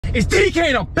It's DK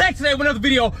and I'm back today with another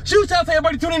video. Shoot out to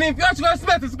everybody tuning in. If you actually got to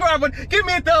smash the subscribe button, give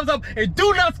me a thumbs up and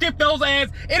do not skip those ads.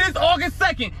 It is August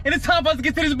 2nd and it's time for us to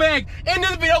get to this bag. In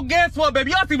this video, guess what,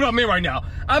 baby? Y'all see what I'm in right now.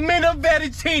 I'm in a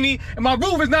fettuccine and my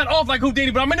roof is not off like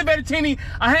Houdini, but I'm in a fettuccine.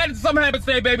 I had some habits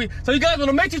today, baby. So you guys want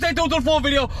to make sure you stay tuned to the full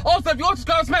video. Also, if you want to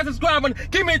subscribe, smash the subscribe button,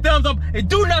 give me a thumbs up and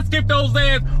do not skip those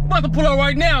ads. We're about to pull out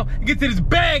right now and get to this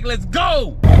bag. Let's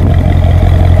go.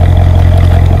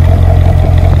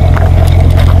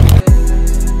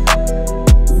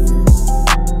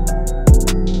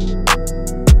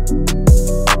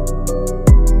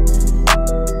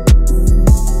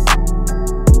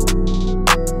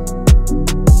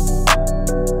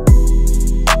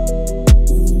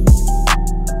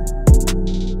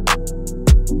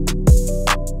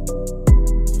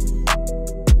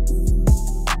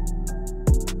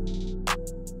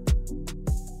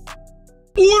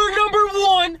 Order number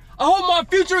one. I hope my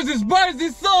future is as bright as the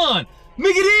sun.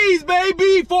 Mickey D's,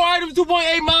 baby. 4 items,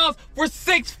 2.8 miles for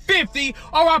 $6.50.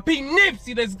 R.I.P.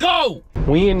 Nipsey. Let's go.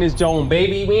 We in this Joan,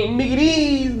 baby. We in Mickey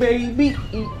D's, baby.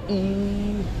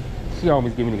 She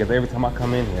always give me together every time I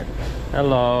come in here.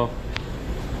 Hello.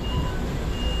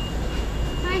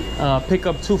 Hi.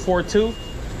 Pickup 242.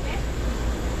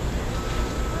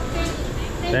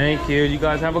 Thank you. You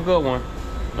guys have a good one.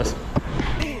 Let's.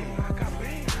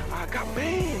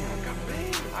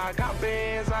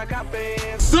 I got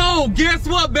bands. So guess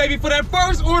what, baby? For that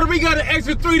first order, we got an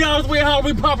extra $3.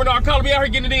 We popping our collar. We out here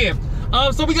getting it in.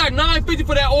 So we got $9.50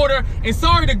 for that order. And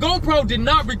sorry, the GoPro did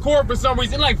not record for some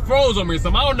reason. It like froze on me or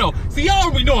something. I don't know. See, y'all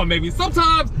already know, baby.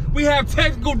 Sometimes we have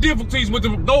technical difficulties with the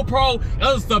GoPro and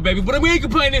other stuff, baby. But we ain't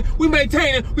complaining. We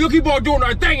maintain it. We gonna keep on doing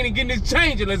our thing and getting this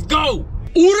changing. Let's go.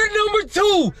 Order number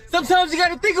two. Sometimes you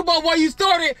gotta think about why you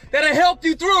started that'll help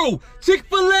you through.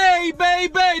 Chick-fil-A,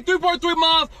 baby. 3.3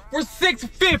 miles for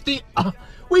 $6.50.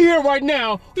 We here right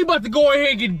now. We about to go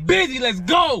ahead and get busy. Let's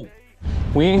go.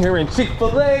 We in here in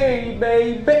Chick-fil-A,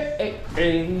 baby.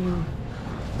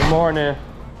 Good morning.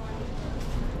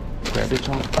 Grab this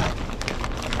one.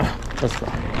 Let's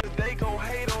go. They gon'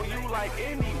 hate on you like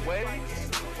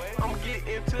anyways. I'm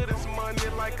getting to this money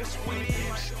like a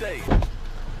sweepstake.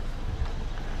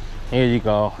 Here you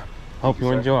go. Hope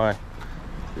you enjoy.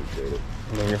 And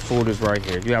then your food is right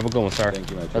here. You have a good one, sir. Thank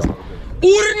you.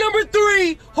 Order number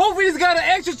three. Hopefully it's got an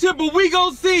extra tip, but we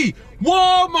gon' see.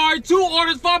 Walmart, 2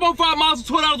 orders, 5.5 miles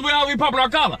for $12 without me popping our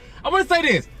collar. I wanna say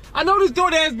this. I know this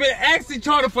DoorDash has been actually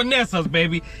trying to finesse us,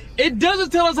 baby. It doesn't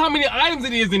tell us how many items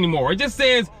it is anymore. It just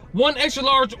says 1 extra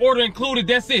large order included,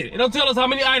 that's it. It don't tell us how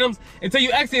many items until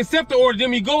you actually accept the order.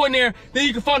 Then you go in there, then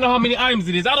you can find out how many items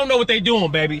it is. I don't know what they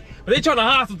doing, baby. But they trying to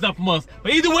hide some stuff from us.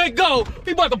 But either way it go,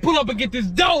 we about to pull up and get this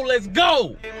dough. Let's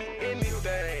go.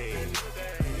 Anything.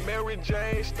 Mary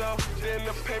Jane stuff in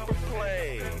the paper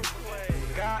plane.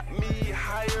 Got me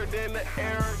higher than the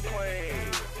airplane.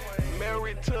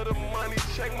 Married to the money,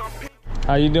 check my picture.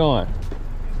 How you doing?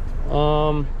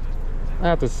 I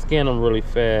have to scan them really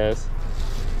fast.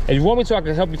 If you want me to, I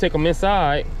can help you take them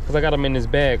inside, because I got them in this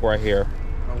bag right here.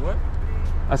 What?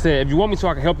 I said, if you want me to,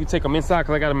 I can help you take them inside,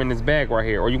 because I got them in this bag right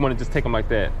here. Or you want to just take them like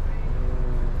that?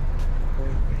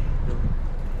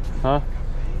 Huh?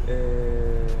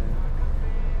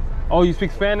 Oh, you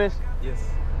speak Spanish? Yes.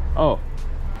 Oh.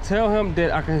 Tell him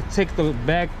that I can take the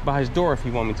bag by his door if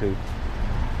you want me to.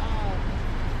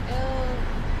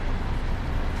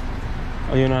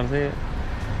 Oh, you know how to say it?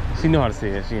 She know how to say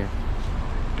it, she.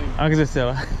 I can just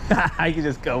tell her. I can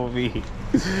just go with me.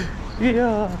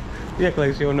 Yeah. You act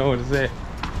like she don't know what to say.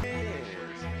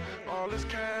 All this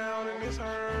counting is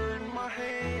hurting my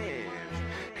hands.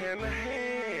 Hand to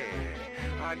hand.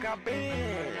 I got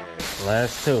bands.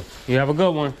 Last two. You have a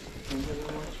good one.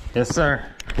 Yes, sir.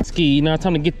 Ski, now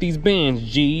time to get these bands,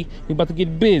 G. We about to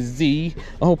get busy.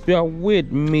 I hope y'all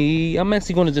with me. I'm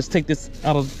actually gonna just take this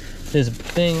out of this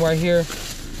thing right here.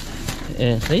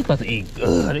 And they about to eat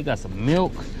good. They got some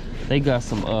milk. They got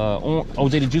some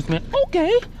OJ the Juice Man.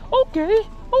 Okay.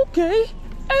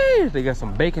 Hey, they got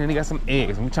some bacon and they got some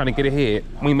eggs. And we trying to get ahead.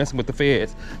 We ain't messing with the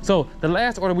feds. So the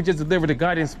last order we just delivered, the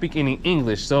guy didn't speak any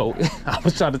English. So I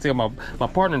was trying to tell my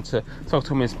partner to talk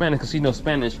to him in Spanish because she knows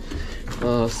Spanish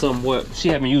somewhat. She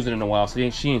haven't used it in a while, so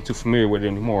she ain't too familiar with it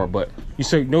anymore. But you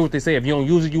know what they say, if you don't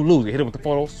use it, you lose it. Hit it with the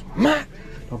photos. No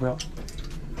problem.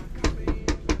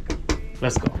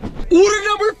 Let's go. Order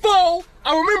number 4.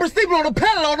 I remember sleeping on a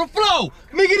pallet on the floor.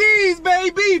 Mickey D's,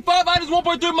 baby. 5 items,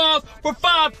 1.3 miles for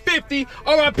 $5.50.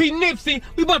 R.I.P. Nipsey.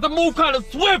 We about to move kind of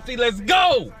swiftly. Let's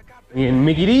go. And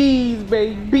Mickey D's,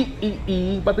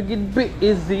 baby. About to get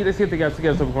busy. Let's see if they got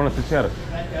together so we're going to cheddar.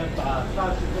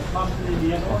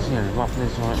 Oh, she has a muffin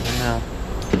joint right now.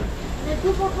 The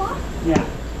 2 for 4? Yeah.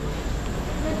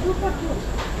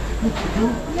 Pick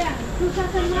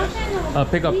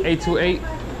up 828.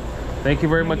 Thank you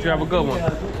very much. You have a good one.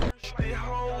 Thirsty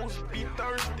hoes be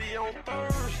thirsty on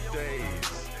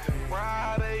Thursdays.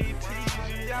 Friday,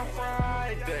 TGI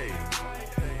Friday.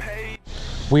 Pay.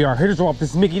 We are here to drop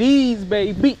this Mickey D's,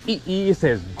 baby. It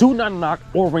says, do not knock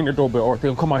or ring the doorbell or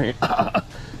they'll come out here.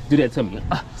 Do that to me.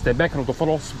 Step back and go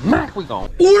follow. Smack, we gone.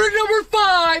 Order number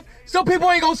 5. Some people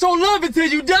ain't gonna show love until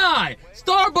you die.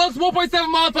 Starbucks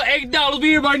 1.7 miles for $8. We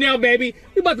here right now, baby.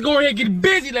 We about to go ahead and get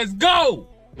busy. Let's go.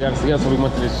 You gotta see us when we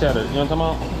went to this Cheddar. You know what I'm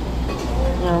talking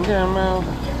about? Yeah, man.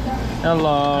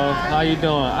 Hello. How you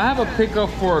doing? I have a pickup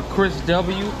for Chris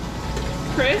W.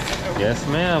 Chris? Yes,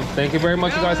 ma'am. Thank you very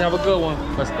much. You guys have a good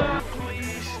one. Let's go.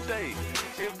 Please stay.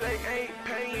 If they ain't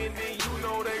paying, then you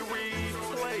know they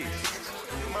replaced.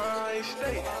 My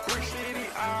state, Brick City,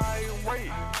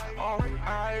 irate. Off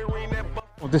Irene, that buck.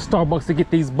 This Starbucks to get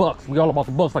these bucks. We all about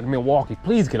the bucks like Milwaukee.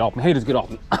 Please get off me. Haters get off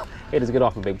me. Haters get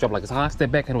off me, baby. Jump like it's hot.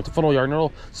 Step back and with the photo yard.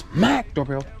 No. Smack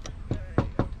doorbell.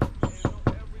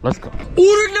 Let's go.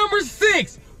 Order number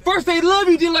 6. First they love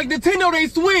you, then like Nintendo they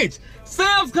switch.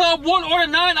 Sam's Club, one order,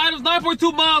 9 items,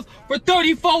 9.2 miles for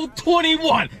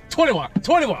 $34.21. 21.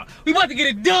 We about to get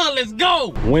it done. Let's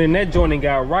go. Winning that joint ain't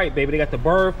got right, baby. They got the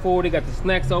bird food. They got the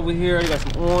snacks over here. They got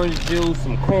some orange juice,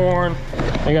 some corn.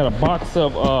 They got a box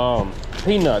of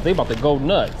peanuts. They about to go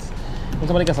nuts. And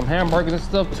somebody got some hamburgers and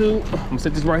stuff too. I'm gonna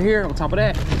set this right here on top of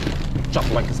that. Drop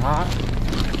it like it's hot.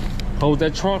 Close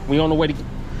that trunk. We on the way to get.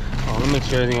 Oh, let me make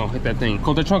sure everything don't hit that thing.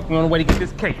 Close the trunk. We on the way to get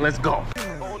this cake. Let's go.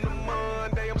 On the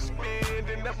Monday, I'm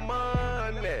spending that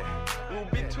money. Will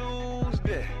be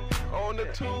Tuesday. On the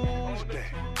Tuesday.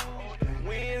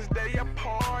 Wednesday, I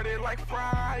party like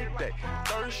Friday.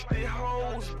 Thirsty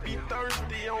hoes be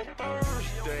thirsty on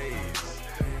Thursdays.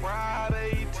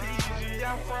 Friday,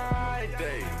 TGI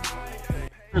Friday.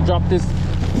 Drop this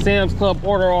Sam's Club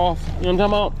order off. You know what I'm talking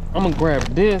about? I'm gonna grab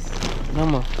this.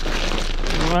 And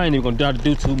I ain't even gonna try to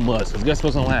do too much. Cause guess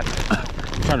what's gonna happen? I'm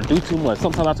trying to do too much.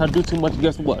 Sometimes I try to do too much.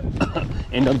 Guess what?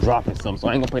 End up dropping something. So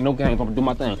I ain't gonna play no games. I'm gonna do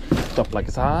my thing. Stuff like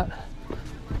it's hot.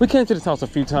 We came to this house a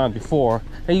few times before.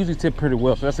 They usually tip pretty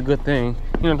well, so that's a good thing.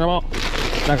 You know what I'm talking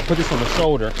about? And I can put this on the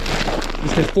shoulder.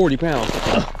 This is 40 pounds.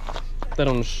 Put that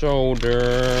on the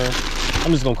shoulder.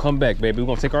 I'm just gonna come back, baby. We're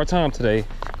gonna take our time today.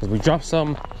 Cause we dropped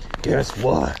something. Guess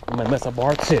what? We might mess up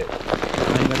our tip. I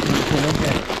ain't gonna do no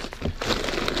games.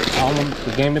 I want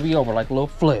the game to be over like a little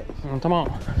flip. You know what I'm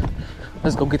talking about?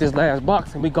 Let's go get this last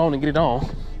box and we go and get it on.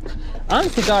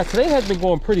 Honestly, guys, today has been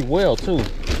going pretty well too.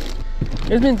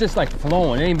 It's been just like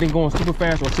flowing. It ain't been going super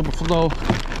fast or super slow.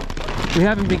 We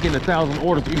haven't been getting 1,000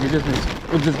 orders either.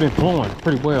 It's just been flowing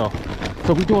pretty well.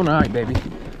 So we doing all right, baby.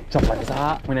 Drop like it's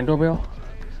hot. Ring that doorbell.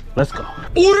 Let's go.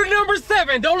 Order number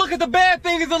 7. Don't look at the bad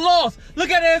thing as a loss. Look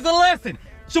at it as a lesson.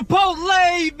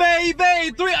 Chipotle,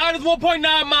 baby. 3 items, 1.9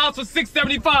 miles for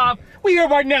 $6.75. We here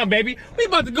right now, baby. We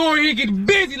about to go in here and get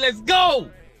busy. Let's go.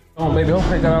 Oh, baby.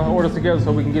 Hopefully I got our orders together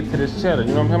so we can get to this cheddar. You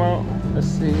know what I'm talking about? Let's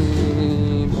see.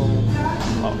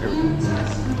 Oh, here we go.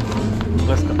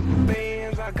 Let's go.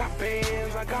 Bands, I got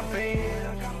bands, I got bands,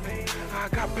 I got bands, I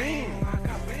got bands, I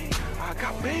got bands, I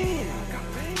got bands,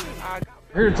 I got.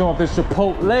 Here to drop this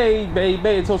Chipotle, baby.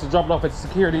 It's supposed to drop it off at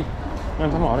security. You know what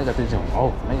I'm talking about? They got this jump.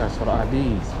 Oh, they got to show the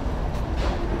IDs.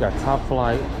 We got top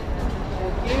flight.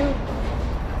 Thank you.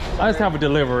 I just have a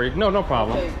delivery. No, no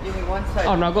problem. Okay, give me 1 second.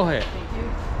 Oh, no, go ahead. Thank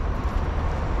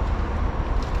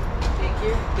you.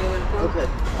 Thank you. Okay.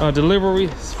 Delivery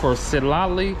for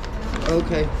Silali.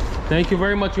 Okay. Thank you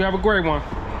very much. You have a great one.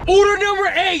 Order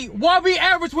number 8. Why be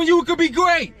average when you could be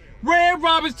great? Red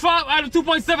Robin's 5 out of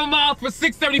 2.7 miles for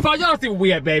 $6.75. Y'all see what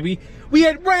we at, baby. We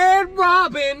at Red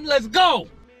Robin. Let's go.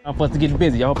 I'm supposed to get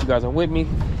busy. I hope you guys are with me.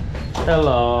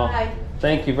 Hello. Hi.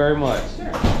 Thank you very much.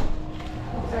 Sure.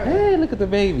 Hey, look at the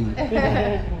baby.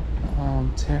 Terry.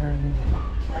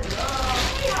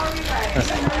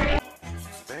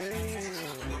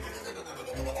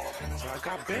 I got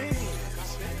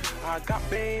bands, I got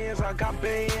bands, I got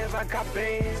bands, I got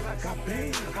bands, I got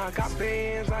bands, I got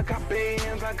bands, I got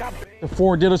bands, I got bands. The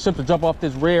Ford dealership to drop off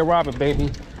this Red Robin, baby.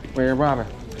 Red Robin.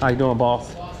 How you doing,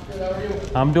 boss?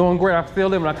 I'm doing great. I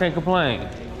feel it, but I can't complain.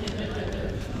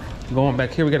 Going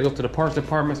back here, we gotta go to the parts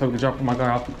department so we can drop my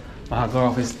guy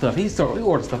off his stuff. He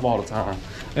orders stuff all the time.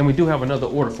 And we do have another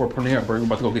order for Panera Bread. We're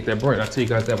about to go get that bread. I'll tell you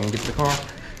guys that when we get to the car.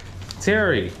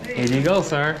 Terry, here you go,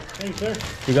 sir. Thanks, sir.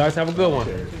 You guys have a good one.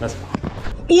 Let's go.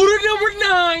 Order number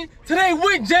 9. Today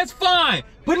went just fine.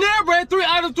 Panera Bread, 3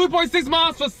 items, 3.6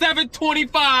 miles for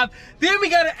 $7.25. Then we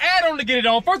got an add-on to get it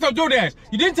on. First off, DoorDash,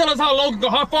 you didn't tell us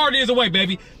how far it is away,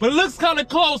 baby. But it looks kind of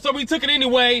close, so we took it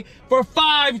anyway for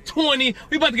 $5.20.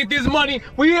 We about to get this money.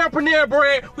 We here at Panera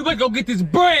Bread. We about to go get this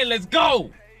bread. Let's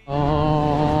go.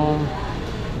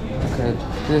 Okay,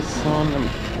 this one,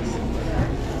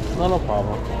 no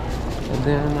problem. And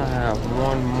then I have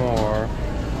one more.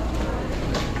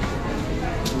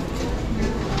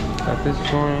 Got this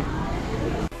joint.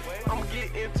 I'm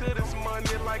getting to this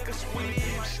money like a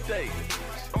sweepstake.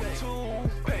 I'm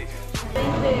toothpaste.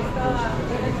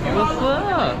 What's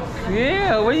up?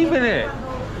 Yeah, where you been at?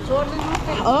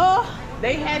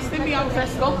 They had sent me, I was at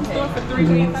Scope store for 3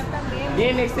 weeks.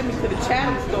 Then they sent me to the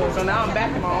Chatham store, so now I'm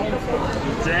back in my own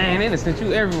store. Dang, they done sent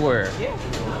you everywhere. Yeah.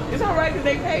 It's all right because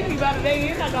they paid me by the day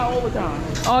and I got overtime.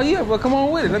 Oh yeah, well come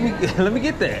on with it. Let me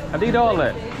get that. I need all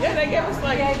that. Yeah, they gave us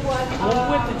like, when we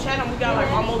went to Chatham, we got like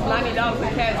almost $90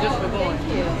 in cash just for going.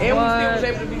 And we still was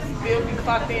able to still be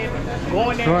clocked in,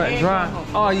 going there and Dry. going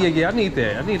home. Oh yeah, I need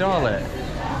that. I need all that.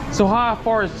 So how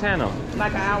far is Channel?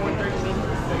 Like an hour and 30 minutes.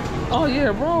 Oh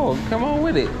yeah, bro, come on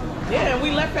with it. Yeah, and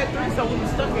we left at 3, so we were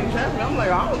stuck in traffic. I'm like,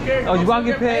 I don't care. Oh, you about to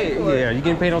get paid? Yeah, you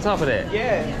getting paid on top of that?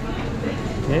 Yeah.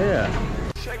 Yeah.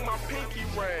 Check my pinky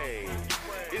ring.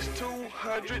 It's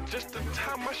 200 just to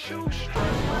tie my shoes.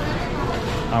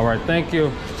 All right, thank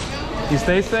you. You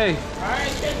stay safe. All right,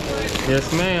 thank you.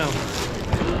 Yes, ma'am.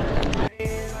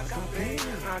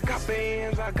 I got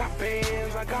bands, I got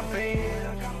bands, I got bands,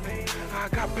 I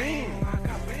got bands,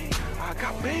 I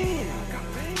got bands,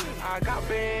 I got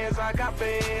bands, I got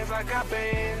bands, I got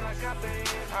bands,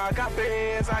 I got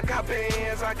bands, I got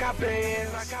bands, I got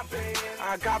bands, I got bands,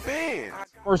 I got bands.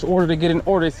 First order to get an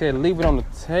order, they said leave it on the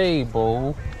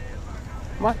table.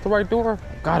 Am I at the right door?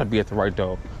 Gotta be at the right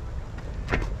door.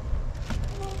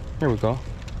 Here we go.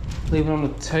 Leave it on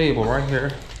the table right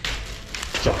here.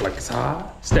 Drop like it's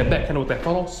hot. Step back, kind of with that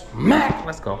follow. Smack!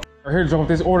 Let's go. We're here to drop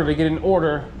this order to get an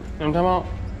order. You know what I'm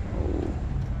talking about?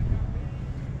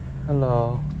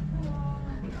 Hello.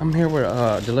 I'm here with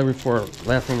delivery for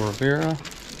last name Rivera.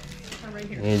 Right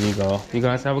here. There you go. You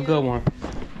guys have a good one.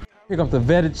 Here comes the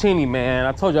fettuccine, man.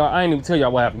 I told y'all, I ain't even tell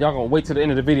y'all what happened. Y'all gonna wait till the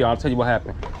end of the video. I'll tell you what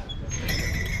happened.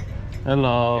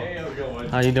 Hello. Hey, how's it going?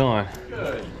 How you doing?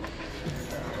 Good.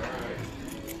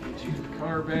 Get you the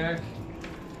car back.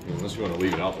 Unless you want to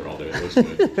leave it out there all day, it looks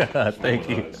good. Thank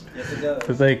you. Yes, it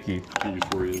does. Thank you. Keys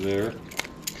for you there.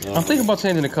 I'm thinking about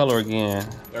changing the color again.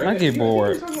 I get You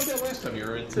bored. were talking about that last time you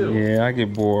were in too. Yeah, I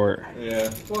get bored.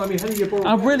 Yeah. Well, I mean, how do you get bored?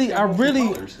 I really,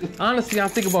 honestly, I'm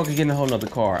thinking about getting a whole nother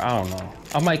car. I don't know.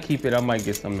 I might keep it. I might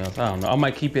get something else. I don't know. I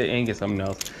might keep it and get something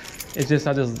else. It's just,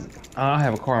 I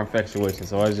have a car infatuation,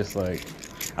 so it's just like,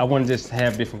 I want to just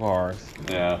have different cars.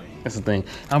 Yeah. That's the thing.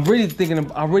 I'm really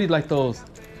thinking. I really like those.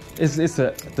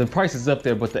 The price is up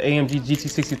there, but the AMG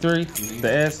GT63,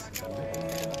 the S,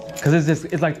 because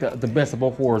it's like the best of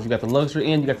both worlds. You got the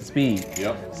luxury and you got the speed.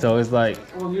 Yep. So it's like.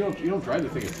 Well, you don't drive the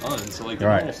thing a ton, so like the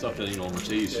normal stuff that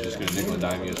Mercedes is just going to nickel and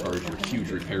dime you as far as your huge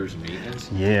repairs and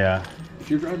maintenance. Yeah. If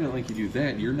you're driving it like you do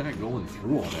that, you're not going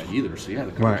through all that either. So yeah,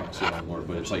 the car costs a lot more,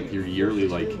 but it's like your yearly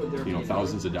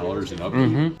thousands of dollars and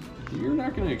upkeep. You're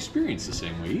not going to experience the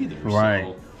same way either. Right.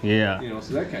 So, yeah.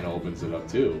 So that kind of opens it up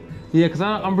too. Yeah, because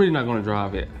I'm really not going to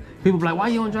drive it. People be like, why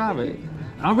you don't drive it?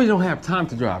 I really don't have time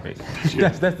to drive it.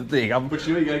 That's the thing. But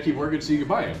you got to keep working so you can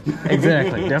buy them.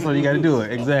 Exactly. That's how you got to do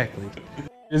it. Exactly.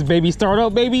 This baby start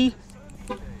up, baby.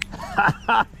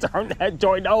 Turn that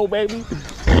joint on, baby.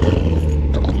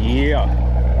 Yeah.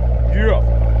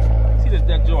 Yeah. See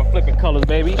that joint flipping colors,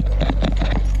 baby.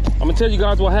 I'm going to tell you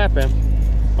guys what happened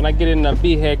when I get in the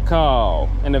B-head car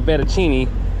and the fettuccine.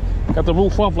 Got the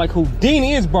roof off like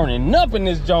Houdini. Is burning up in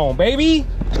this joint, baby.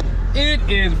 It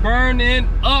is burning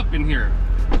up in here.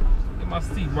 Get my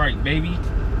seat right, baby.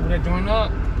 Move that joint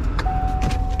up.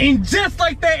 And just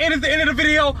like that, it is the end of the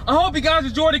video. I hope you guys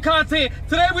enjoyed the content.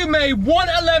 Today we made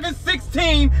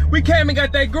 111.16. We came and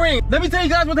got that green. Let me tell you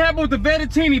guys what happened with the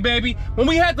fettuccine, baby. When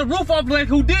we had the roof off like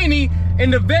Houdini in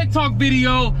the vet talk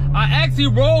video, I actually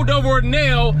rolled over a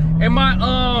nail and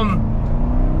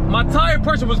my tire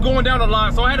pressure was going down a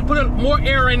lot, so I had to put more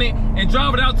air in it and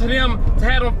drive it out to them to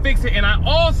have them fix it. And I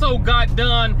also got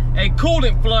done a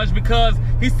coolant flush because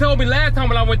he told me last time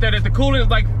when I went there that the coolant is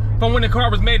like from when the car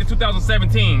was made in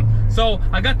 2017. So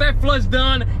I got that flush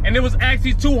done, and it was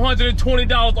actually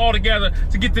 $220 altogether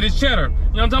to get to this cheddar.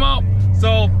 You know what I'm talking about?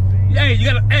 So, hey,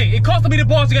 it costs to be the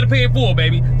boss, you gotta pay in full,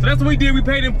 baby. So that's what we did, we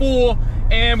paid in full,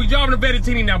 and we driving the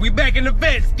fettuccine now. We back in the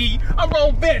Vetsky. I'm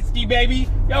on Vetsky, baby.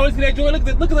 Y'all wanna see that joint?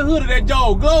 Look at the hood of that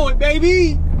dog glowing,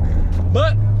 baby.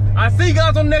 But I see you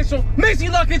guys on the next one. Make sure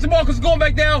you lock in your markers going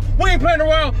back down. We ain't playing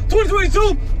around.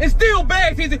 2022 is still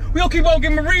bag season. We gonna keep on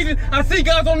giving a reason. I see you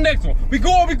guys on the next one. We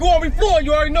flowing.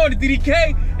 You already know the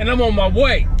DDK, and I'm on my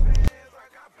way.